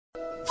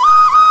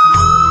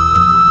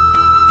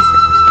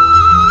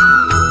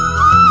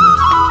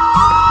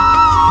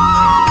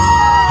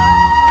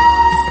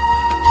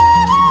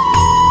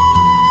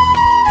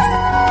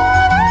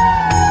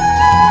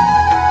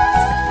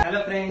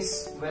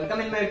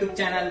YouTube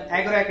channel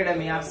agro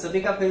academy, आप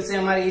सभी का फिर से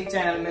हमारे इस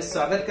चैनल में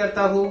स्वागत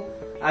करता हूँ।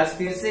 आज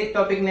फिर से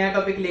एक नया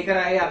टॉपिक लेकर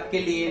आए आपके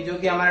लिए, जो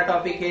कि हमारा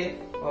टॉपिक है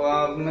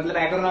मतलब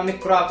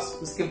एग्रोनॉमिक क्रॉप्स,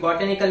 उसके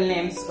बॉटेनिकल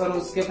नेम्स और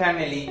उसके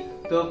फैमिली।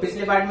 तो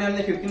पिछले पार्ट में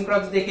हमने 15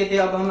 क्रॉप्स देखे थे,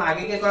 अब हम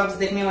आगे के क्रॉप्स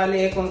देखने वाले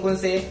हैं कौन कौन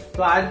से।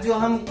 तो आज जो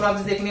हम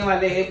क्रॉप्स देखने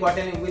वाले हैं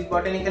with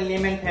botanical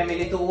name and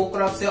family, तो वो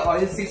क्रॉप्स है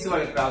ऑयल सीड्स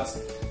वाले क्रॉप्स,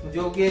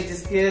 जो कि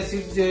जिसके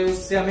सीड्स जो है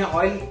उससे हमें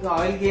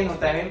ऑयल गेन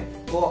होता है।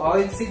 वो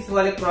ऑयल सीड्स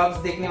वाले क्रॉप्स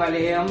देखने वाले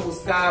हैं हम,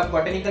 उसका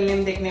बॉटेनिकल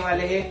नेम देखने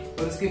वाले हैं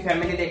और उसकी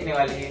फैमिली देखने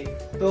वाले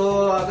हैं।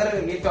 तो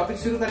अगर ये टॉपिक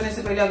शुरू करने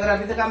से पहले अगर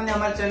अभी तक आपने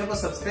हमारे चैनल को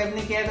सब्सक्राइब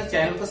नहीं किया है तो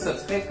चैनल को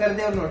सब्सक्राइब कर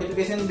दे और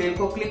नोटिफिकेशन बेल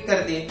को क्लिक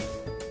कर दे,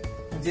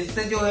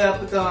 जिससे जो है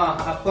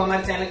आपको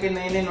हमारे चैनल के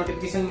नए नए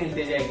नोटिफिकेशन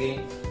मिलते जाएंगे।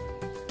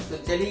 तो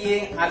चलिए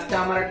आज का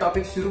हमारा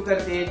टॉपिक शुरू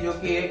करते हैं, जो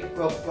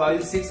कि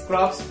oil seeds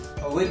crops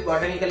with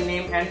botanical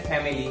name and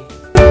family.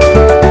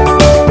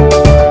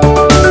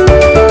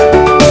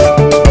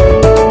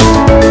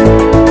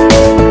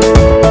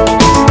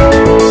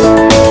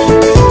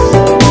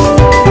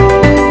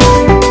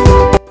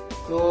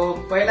 तो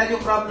पहला जो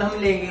क्रॉप हम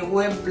लेंगे वो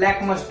है ब्लैक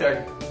मस्टर्ड।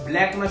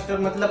 ब्लैक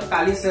मस्टर्ड मतलब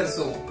काली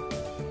सरसों,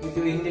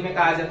 जो हिंदी में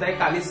कहा जाता है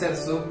काली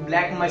सरसों,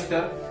 ब्लैक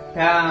मस्टर्ड।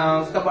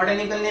 उसका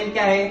बॉटेनिकल नेम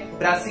क्या है?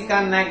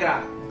 Brassica Niagara.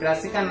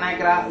 Brassica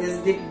Niagara is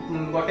the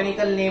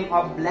botanical name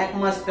of black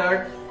mustard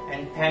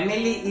and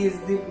family is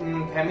the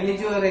family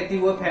जो रहती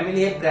है वो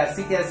फैमिली है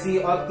ब्रासिकेसी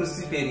और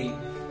क्रूसीफेरी।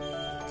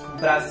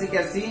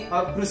 ब्रासिकेसी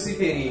और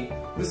क्रूसीफेरी,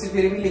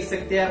 क्रूसीफेरी भी लिख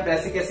सकते हैं आप,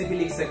 ब्रासिकेसी भी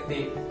लिख सकते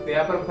हैं। तो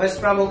यहाँ पर फर्स्ट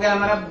क्रॉप हो गया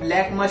हमारा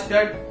black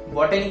mustard,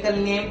 botanical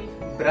name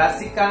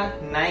brassica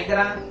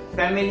Niagara,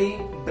 family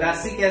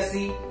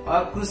Brassicaceae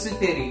और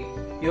क्रूसीफेरी।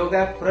 ये हो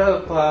गया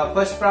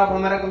फर्स्ट क्रॉप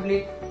हमारा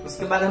कंप्लीट।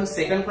 उसके बाद हम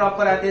सेकंड क्रॉप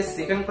पर आते हैं।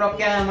 सेकंड क्रॉप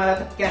क्या है हमारा?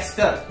 था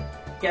कैस्टर।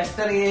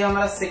 कैस्टर ये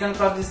हमारा सेकंड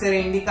क्रॉप, जिसे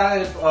रेंडी का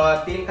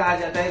तेल कहा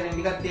जाता है,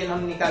 रेंडी का तेल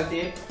हम निकालते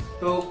हैं।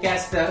 तो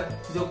कैस्टर,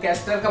 जो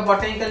कैस्टर का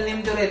बॉटेनिकल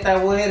नेम जो रहता है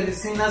वो है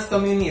Ricinus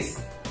communis.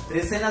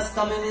 Ricinus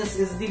communis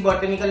is the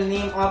botanical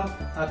name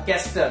of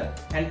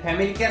castor and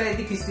family क्या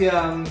रहती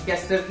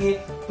कैस्टर की?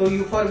 तो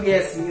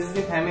Euphorbiaceae is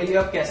the family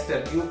of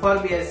castor.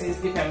 Euphorbiaceae is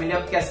the family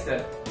of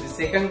castor.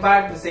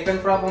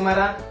 Second crop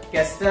हमारा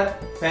castor,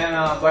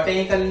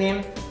 botanical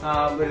name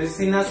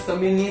Ricinus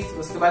communis,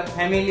 उसके बाद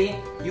family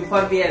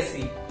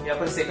Euphorbiaceae. यहाँ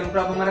पर second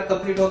crop हमारा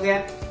कंप्लीट हो गया।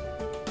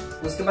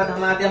 उसके बाद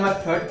हम आते हैं हमारा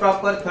थर्ड क्रॉप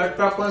पर। थर्ड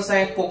क्रॉप कौन सा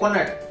है?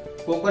 कोकोनट।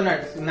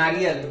 कोकोनट,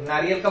 नारियल।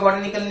 नारियल का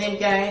बॉटेनिकल नेम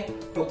क्या है?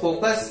 तो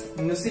कोकस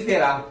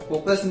नुसिफेरा।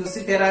 कोकस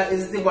नुसिफेरा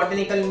is the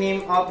botanical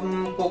name of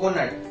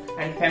coconut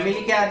and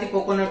family क्या आती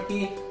कोकोनट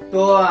की?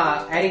 तो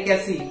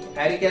ericaceae.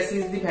 Ericaceae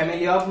is the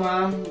family of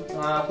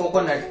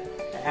coconut.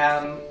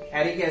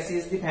 Ericaceae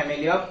is the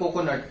family of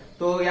coconut.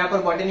 तो यहाँ पर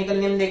बॉटेनिकल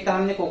नेम देखा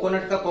हमने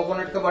कोकोनट का।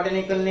 कोकोनट का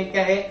बॉटेनिकल नेम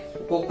क्या है?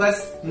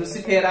 कोकस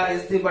नुसिफेरा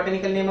is the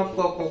botanical name of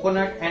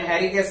coconut and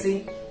ericaceae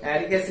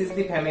is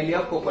the family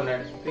of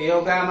coconut. तो ये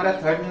होगा हमारा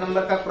थर्ड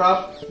नंबर का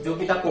क्रॉप, जो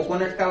कि था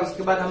कोकोनट का।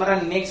 उसके बाद हमारा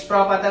नेक्स्ट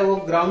क्रॉप आता है वो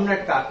ग्राउंडनट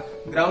का।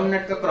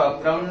 ग्राउंडनट का क्रॉप,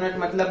 ग्राउंडनट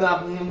मतलब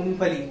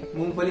मूंगफली।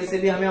 मूंगफली से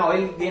भी हमें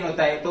ऑयल गेन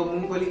होता है। तो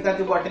मूंगफली का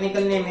जो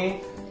बॉटेनिकल नेम है,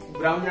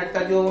 ग्राउंडनट का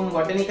जो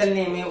बॉटेनिकल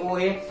नेम है वो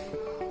है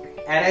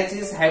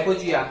Arachis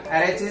hypogaea.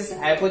 Arachis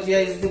hypogaea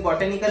is the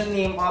botanical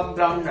name of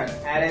groundnut.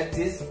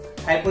 Arachis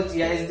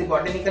hypogaea is the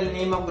botanical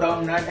name of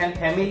groundnut and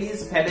family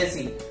is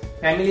Fabaceae.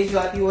 Family जो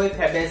आती है वो है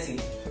Fabaceae.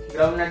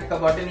 Groundnut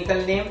का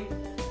botanical name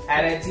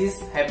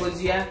Arachis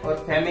hypogaea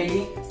और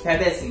family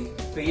Fabaceae.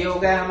 तो ये हो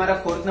गया हमारा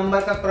फोर्थ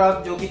नंबर का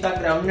क्रॉप, जो कि था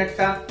ग्राउंडनट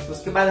का।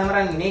 उसके बाद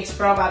हमारा नेक्स्ट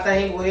क्रॉप आता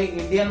है वो है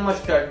इंडियन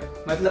मस्टर्ड,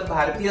 मतलब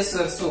भारतीय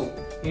सरसों।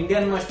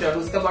 इंडियन मस्टर्ड,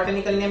 उसका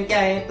बॉटेनिकल नेम क्या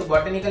है? तो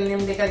बॉटेनिकल नेम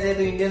देखा जाए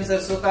तो इंडियन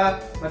सरसों का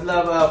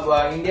मतलब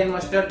इंडियन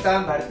मस्टर्ड का,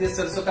 भारतीय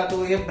सरसों का,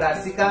 तो ये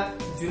brassica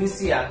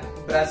जुनिसिया।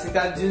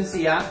 Brassica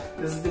जुनिसिया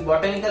is the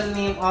botanical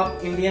name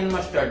of Indian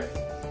mustard.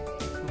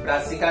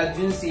 Brassica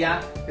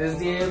जुनिसिया is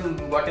the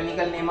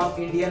botanical name of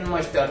Indian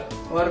mustard.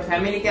 और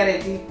फैमिली क्या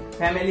रहती?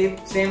 फैमिली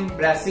सेम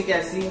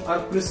ब्रासिकेसी और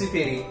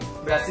क्रूसीफेरी।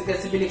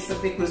 ब्रासिकेसी भी लिख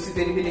सकते,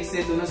 क्रूसीफेरी भी लिख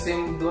सकते, दोनों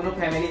सेम, दोनों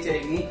फैमिली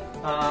चलेगी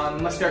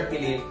मस्टर्ड के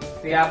लिए।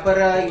 तो यहाँ पर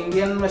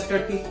इंडियन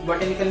मस्टर्ड की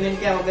बॉटेनिकल नेम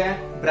क्या हो गया?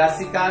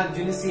 ब्रासिका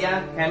जुनिसिया,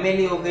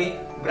 फैमिली हो गई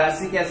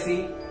ब्रासिकेसी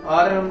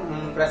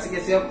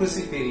और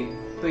क्रूसीफेरी।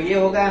 तो ये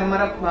हो गया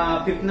हमारा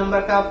फिफ्थ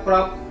नंबर का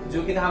क्रॉप,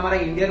 जो कि था हमारा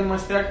इंडियन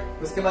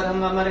मस्टर्ड। उसके बाद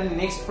हम हमारे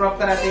नेक्स्ट क्रॉप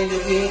कराते हैं, जो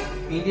कि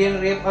इंडियन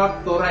रेप और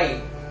तोराई।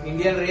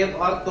 इंडियन रेप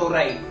और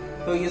तोराई,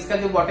 तो इसका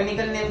जो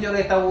बॉटेनिकल नेम जो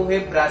रहता है वो है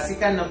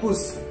brassica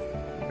नपुस।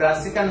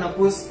 Brassica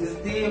नपुस is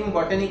the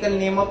botanical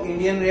name of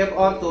Indian rape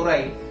और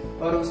तोराई।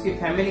 और उसकी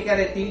फैमिली क्या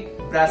रहती?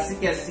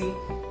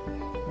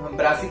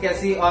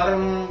 ब्रासिकेसी और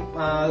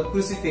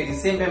क्रूसीफेरी,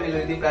 सेम फैमिली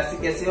रहती है,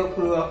 ब्रासिकेसी और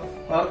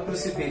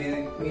क्रूसीफेरी,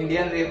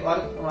 इंडियन रेप और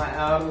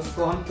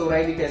उसको हम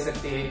तोराई भी कह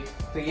सकते हैं।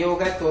 तो ये हो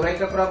गया तोराई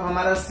का क्रॉप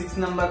हमारा 6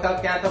 नंबर का।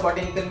 क्या था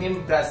botanical name?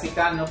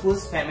 Brassica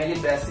नपुस, family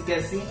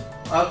Brassicaceae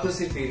और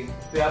क्रूसीफेरी।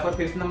 तो यहाँ पर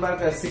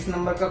 6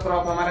 नंबर का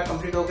क्रॉप हमारा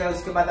कंप्लीट हो गया।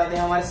 उसके बाद आते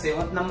हैं हमारे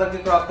 7th नंबर के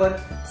क्रॉप पर।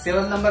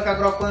 7th नंबर का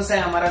क्रॉप कौन सा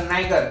है हमारा?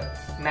 नाइगर।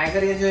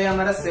 नाइगर ये जो है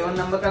हमारा 7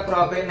 नंबर का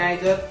क्रॉप है।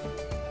 नाइगर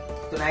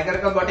तो नाइगर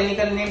का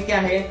बॉटेनिकल नेम क्या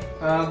है?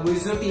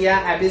 गुइजोटिया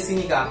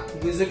एबिसिनिका।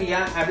 गुइजोटिया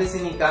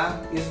एबिसिनिका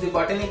is the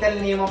botanical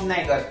name of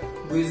Niger.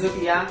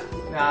 गुइजोटिया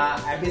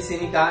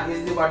एबिसिनिका is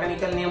the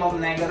botanical name of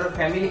Niger. और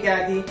फैमिली क्या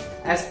थी?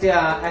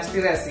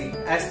 Asteraceae.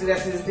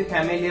 Asteraceae is the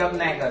family of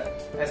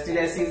Niger.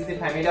 Asteraceae is the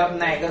family of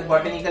Niger.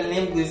 Botanical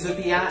name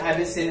गुइजोटिया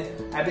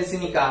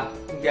एबिसिनिका।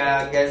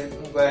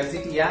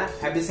 गुइजोटिया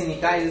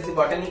एबिसिनिका is the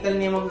botanical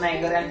name of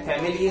Niger and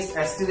family is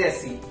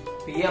Asteraceae.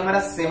 तो ये हमारा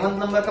 7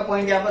 number का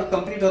point यहाँ पर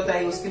complete होता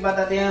है। उसके बाद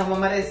आते हैं हम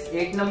हमारे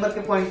 8 नंबर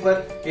के पॉइंट पर।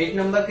 8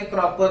 नंबर के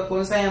क्रॉप पर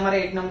कौन सा है हमारा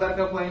 8 नंबर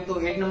का पॉइंट? तो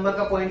 8 नंबर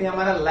का पॉइंट है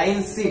हमारा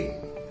लाइन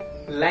सीड।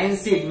 लाइन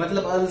सीड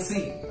मतलब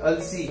अलसी।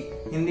 अलसी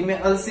हिंदी में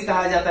अलसी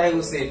कहा जाता है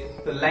उसे।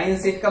 तो लाइन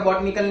सीड का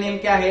बॉटनिकल नेम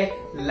क्या है?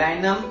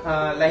 लाइनम।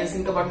 लाइन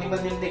सीड का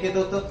बॉटनिकल नेम देखे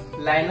तो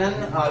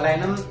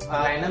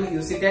Linum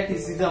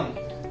यूसिटैटिसिमम।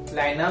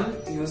 Linum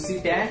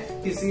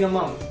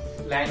यूसिटैटिसिमम।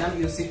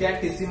 Linum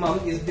यूसिटैटिसिमम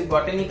is the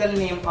botanical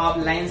name of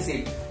line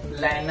seed.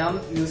 Linum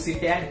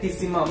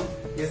यूसिटैटिसिमम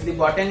is the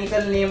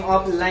botanical name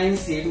of line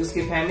seed.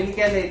 उसकी फैमिली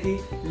क्या रहती?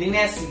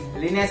 लिनेसी।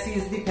 लिनेसी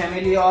is the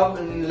family of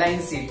line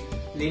seed.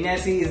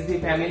 लिनेसी is the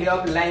family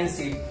of line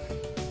seed.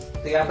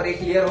 तो यहाँ पर एक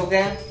clear हो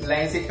गया।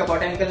 Line seed का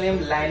बॉटनिकल नेम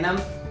लाइनम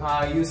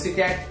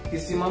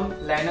यूसिटैटिसिमम।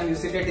 लाइनम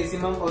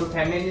यूसिटैटिसिमम और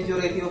फैमिली जो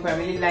रहती है वो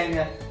फैमिली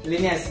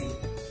लिनेसी।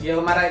 ये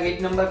हमारा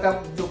 8 नंबर का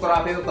जो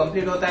क्रॉप है वो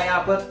कंप्लीट होता है यहाँ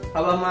पर।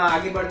 अब हम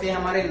आगे बढ़ते हैं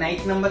हमारे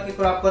 9th नंबर के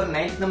क्रॉप पर।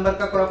 9th नंबर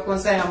का क्रॉप कौन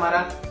सा है हमारा?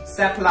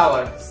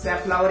 सैफलावर।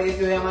 सैफलावर ये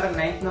जो है हमारा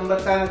 9th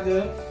नंबर का जो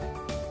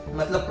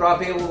मतलब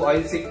क्रॉप है वो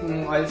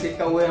ऑयलसीड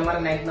का वो है हमारा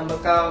 9th नंबर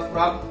का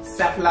क्रॉप।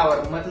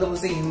 सैफलावर मतलब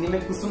उसे हिंदी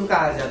में कुसुम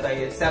कहा जाता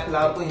है।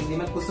 सैफलावर को हिंदी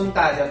में कुसुम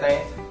कहा जाता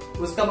है।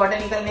 उसका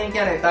बॉटेनिकल नेम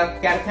क्या रहता है?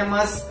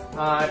 कैर्थेमस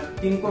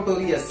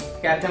टिनकोटोरियस।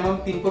 कैर्थेमम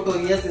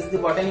टिनकोटोरियस is the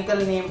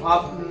botanical name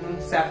of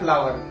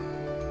सैफलावर।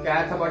 क्या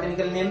था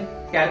botanical name?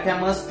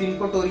 कैर्थेमस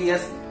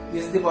टिनकोटोरियस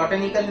is the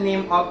botanical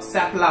name of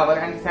सैफलावर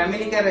and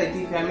family क्या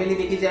रहती? फैमिली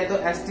देखी जाए तो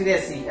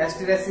Asteraceae.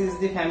 Asteraceae is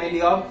the family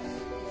of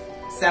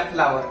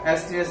सैफलावर।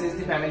 Asteraceae is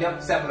the family of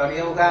सैफलावर।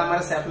 ये होगा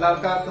हमारा सैफलावर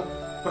का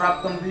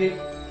क्रॉप कंप्लीट।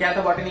 क्या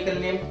था botanical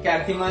name?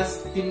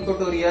 कैर्थेमस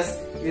टिनकोटोरियस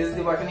is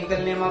the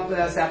botanical name of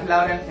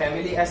सैफलावर and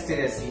family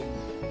Asteraceae.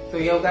 तो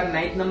ये होगा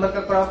 9th नंबर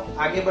का क्रॉप।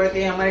 आगे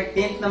बढ़ते हैं हमारे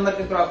 10th नंबर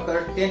के क्रॉप पर।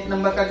 10th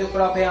नंबर का जो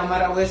क्रॉप है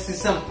हमारा वो है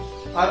सिसम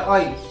और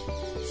ऑयल।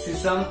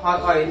 सिसम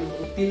और ऑयल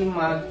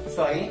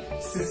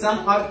सिसम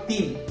और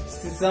तिल।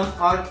 सिसम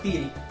और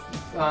तिल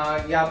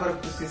यहाँ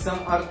पर सिसम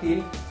और तिल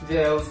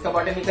उसका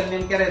बॉटेनिकल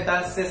नेम क्या रहता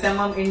है?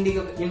 सेसेमम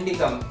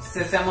इंडिकम।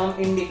 सेसेमम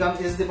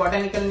इंडिकम is the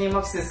botanical name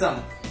of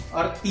सेसम।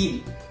 और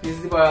तिल is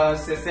the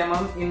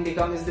सेसेमम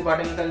इंडिकम is the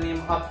botanical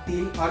name of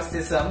तिल और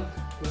सेसम।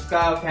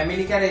 उसका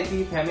फैमिली क्या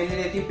रहती? फैमिली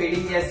रहती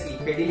पेडिलियासी।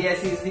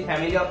 पेडिलियासी इज द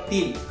फैमिली ऑफ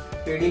तिल।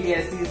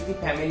 पेडिलियासी इज द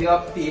फैमिली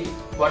ऑफ तिल।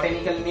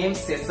 Botanical name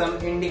सेसम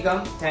इंडिकम।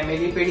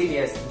 फैमिली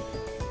पेडिलियासी।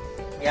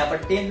 यहाँ पर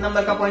 10th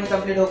नंबर का पॉइंट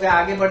कंप्लीट हो गया।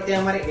 आगे बढ़ते हैं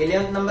हमारे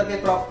 11th नंबर के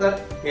क्रॉप पर।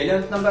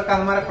 11th नंबर का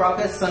हमारा क्रॉप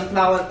है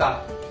सनफ्लावर का।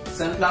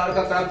 सनफ्लावर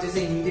का क्रॉप जिसे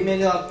हिंदी में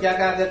जो क्या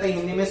कहा जाता है?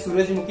 हिंदी में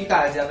सूरजमुखी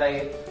कहा जाता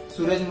है।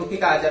 सूरजमुखी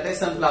कहा जाता है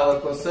सनफ्लावर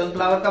को।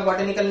 सनफ्लावर का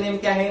बॉटेनिकल नेम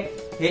क्या है?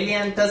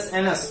 हेलियांथस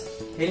anus.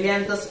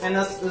 Helianthus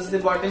annus is the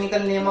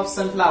botanical name of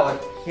sunflower.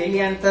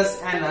 Helianthus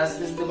annus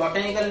is the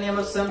botanical name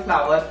of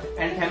sunflower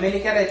and family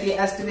क्या रहती है?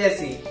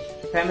 Asteraceae.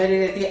 Family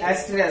रहती है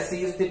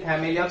Asteraceae is the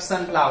family of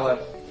sunflower.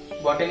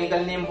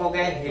 Botanical name हो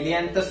गया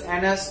Helianthus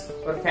annus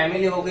और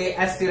family हो गई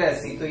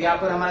Asteraceae. तो यहाँ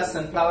पर हमारा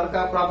sunflower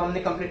का क्रॉप हमने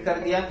कंप्लीट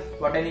कर दिया।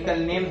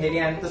 Botanical name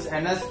Helianthus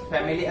annus,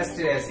 family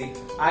Asteraceae.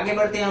 आगे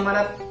बढ़ते हैं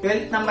हमारा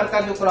 12th नंबर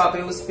का जो क्रॉप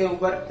है उसके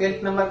ऊपर।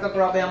 12th नंबर का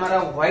क्रॉप है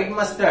हमारा व्हाइट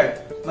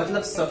मस्टर्ड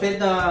मतलब सफेद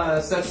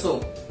सरसों।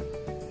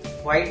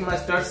 व्हाइट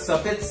मस्टर्ड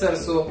सफेद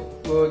सरसों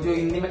जो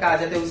हिंदी में कहा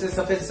जाता है उसे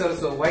सफेद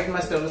सरसों। व्हाइट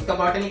मस्टर्ड उसका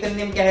बॉटेनिकल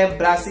नेम क्या है?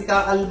 Brassica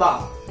alba.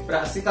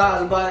 Brassica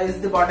alba is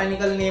the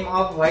botanical name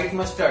of white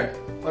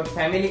mustard. और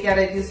फैमिली क्या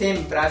रहती है? सेम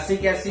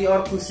ब्रासिकेसी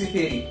और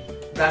क्रूसीफेरी।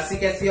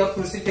 ब्रासिकेसी और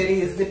क्रूसीफेरी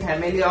is the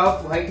family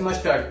of white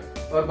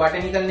mustard. और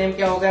बॉटेनिकल नेम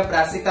क्या हो गया?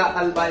 Brassica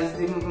alba is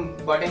the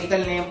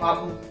botanical name of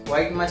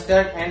white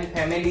mustard and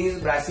family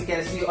is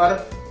Brassicaceae और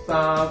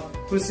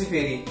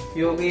क्रूसीफेरी।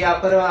 ये हो गई यहाँ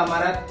पर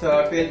हमारा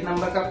 12th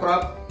नंबर का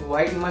क्रॉप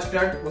व्हाइट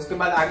मस्टर्ड। उसके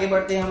बाद आगे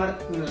बढ़ते हैं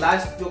हमारा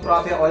लास्ट जो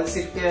क्रॉप है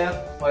ऑयलसीड के।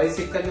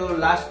 ऑयलसीड का जो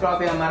लास्ट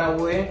क्रॉप है हमारा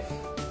वो है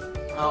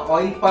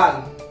ऑयल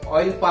पाल्म।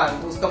 ऑयल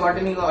पाल्म उसका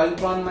बॉटेनिकल ऑयल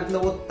पाल्म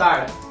मतलब वो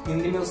ताड़।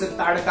 हिंदी में उसे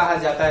ताड़ कहा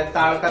जाता है।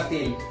 ताड़ का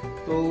तेल।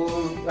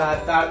 तो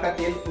ताड़ का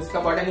तेल उसका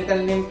बॉटेनिकल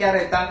नेम क्या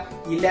रहता?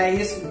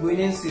 इलाइस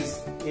गुइनेंसिस।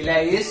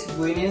 इलाइस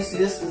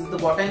गुइनेंसिस is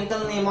the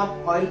botanical name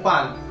of oil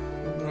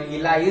palm.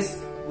 इलाइस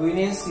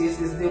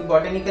गुइनेंसिस is the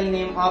botanical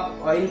name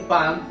of oil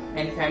palm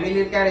and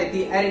family क्या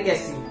रहती है?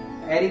 Ericaceae.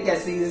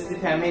 Ericaceae is the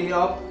family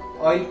of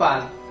oil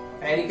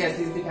palm.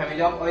 Ericaceae is the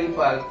family of oil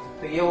palm.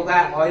 तो ये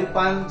होगा oil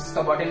palm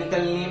जिसका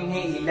botanical name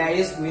है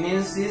इलाइस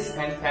गुइनेंसिस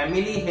and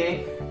family है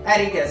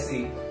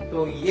ericaceae.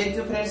 तो ये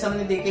जो फ्रेंड्स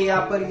हमने देखे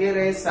यहाँ पर ये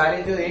रहे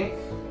सारे जो है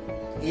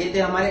ये थे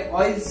हमारे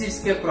ऑयल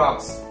सीड्स के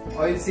क्रॉप्स।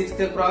 ऑयल सीड्स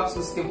के क्रॉप्स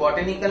उसके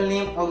बॉटेनिकल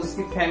नेम और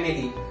उसकी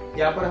फैमिली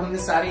यहाँ पर हमने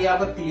सारे यहाँ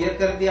पर क्लियर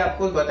कर दिया।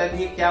 आपको बता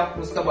दिए क्या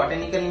उसका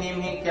बॉटेनिकल नेम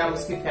है, क्या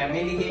उसकी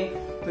फैमिली है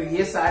तो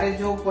ये सारे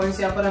जो पॉइंट्स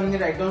यहाँ पर हमने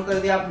राइट डाउन कर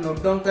दिया, आप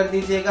नोट डाउन कर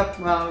दीजिएगा,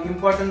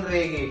 इम्पोर्टेंट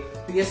रहेंगे।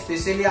 तो ये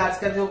स्पेशली आज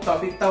का जो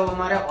टॉपिक था वो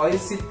हमारा ऑयल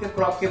सीड के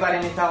क्रॉप के बारे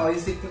में था। ऑयल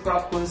सीड के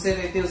क्रॉप कौन से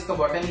रहते हैं, उसका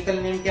बॉटनिकल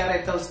नेम क्या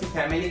रहता है, उसकी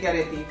फैमिली क्या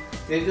रहती।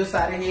 ये जो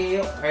सारे ये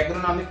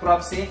एग्रोनॉमिक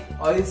क्रॉप से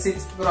ऑयल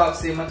सीड्स क्रॉप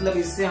से मतलब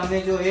इससे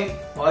हमें जो है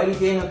ऑयल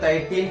गेन होता है,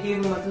 तेल की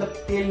मतलब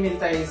तेल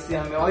मिलता है, इससे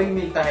हमें ऑयल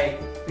मिलता है।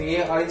 तो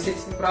ये ऑयल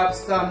सीड्स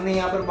क्रॉप्स का हमने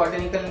यहाँ पर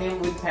बॉटनिकल नेम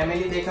विद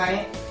फैमिली देखा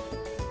है।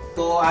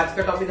 तो आज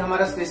का टॉपिक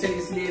हमारा स्पेशल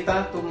इसलिए था।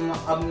 तो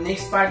अब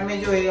नेक्स्ट पार्ट में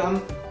जो है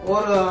हम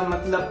और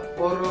मतलब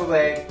और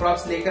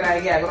क्रॉप्स लेकर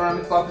आएंगे,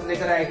 एग्रोनॉमिक क्रॉप्स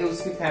लेकर आएंगे,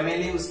 उसकी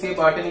फैमिली, उसके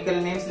बॉटनिकल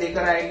नेम्स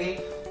लेकर आएंगे।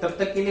 तब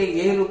तक के लिए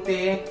यही रुकते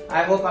हैं।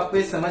 आई होप आपको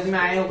ये समझ में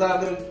आया होगा।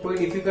 अगर कोई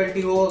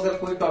डिफिकल्टी हो, अगर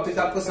कोई टॉपिक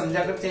आपको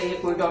समझा कर चाहिए,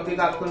 कोई टॉपिक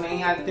आपको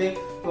नहीं आते,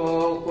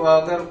 तो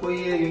अगर कोई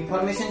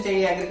इन्फॉर्मेशन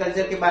चाहिए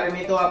एग्रीकल्चर के बारे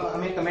में, तो आप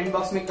हमें कमेंट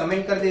बॉक्स में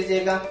कमेंट कर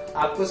दीजिएगा।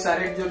 आपको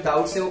सारे जो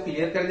डाउट्स है वो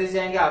क्लियर कर दिए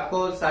जाएंगे,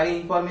 आपको सारी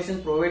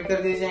इन्फॉर्मेशन प्रोवाइड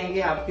कर दिए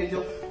जाएंगे। आपके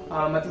जो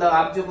मतलब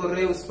आप जो बोल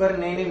रहे हैं उस पर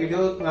नए नए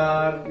वीडियो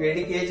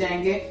रेडी किए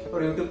जाएंगे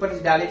और यूट्यूब पर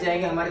डाले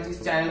जाएंगे हमारे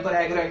जिस चैनल पर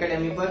एग्रो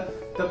एकेडमी पर।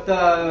 तब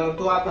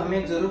तो आप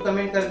हमें जरूर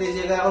कमेंट कर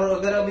दीजिएगा। और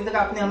अगर अभी तक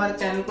आपने हमारे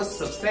चैनल को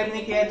सब्सक्राइब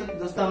नहीं किया है तो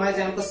दोस्तों हमारे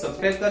चैनल को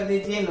सब्सक्राइब कर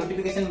दीजिए,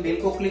 नोटिफिकेशन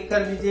बेल को क्लिक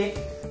कर दीजिए,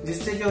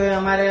 जिससे जो है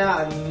हमारे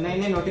नए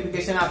नए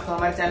नोटिफिकेशन आपको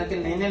हमारे चैनल के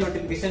नए नए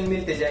नोटिफिकेशन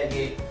मिलते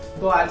जाएंगे।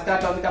 तो आज का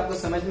टॉपिक आपको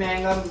समझ में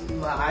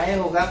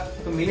आया होगा।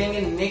 तो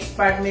मिलेंगे नेक्स्ट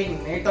पार्ट में एक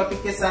नए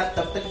टॉपिक के साथ।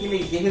 तब तक के लिए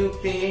यही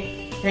रुकते हैं।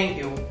 Thank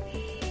you.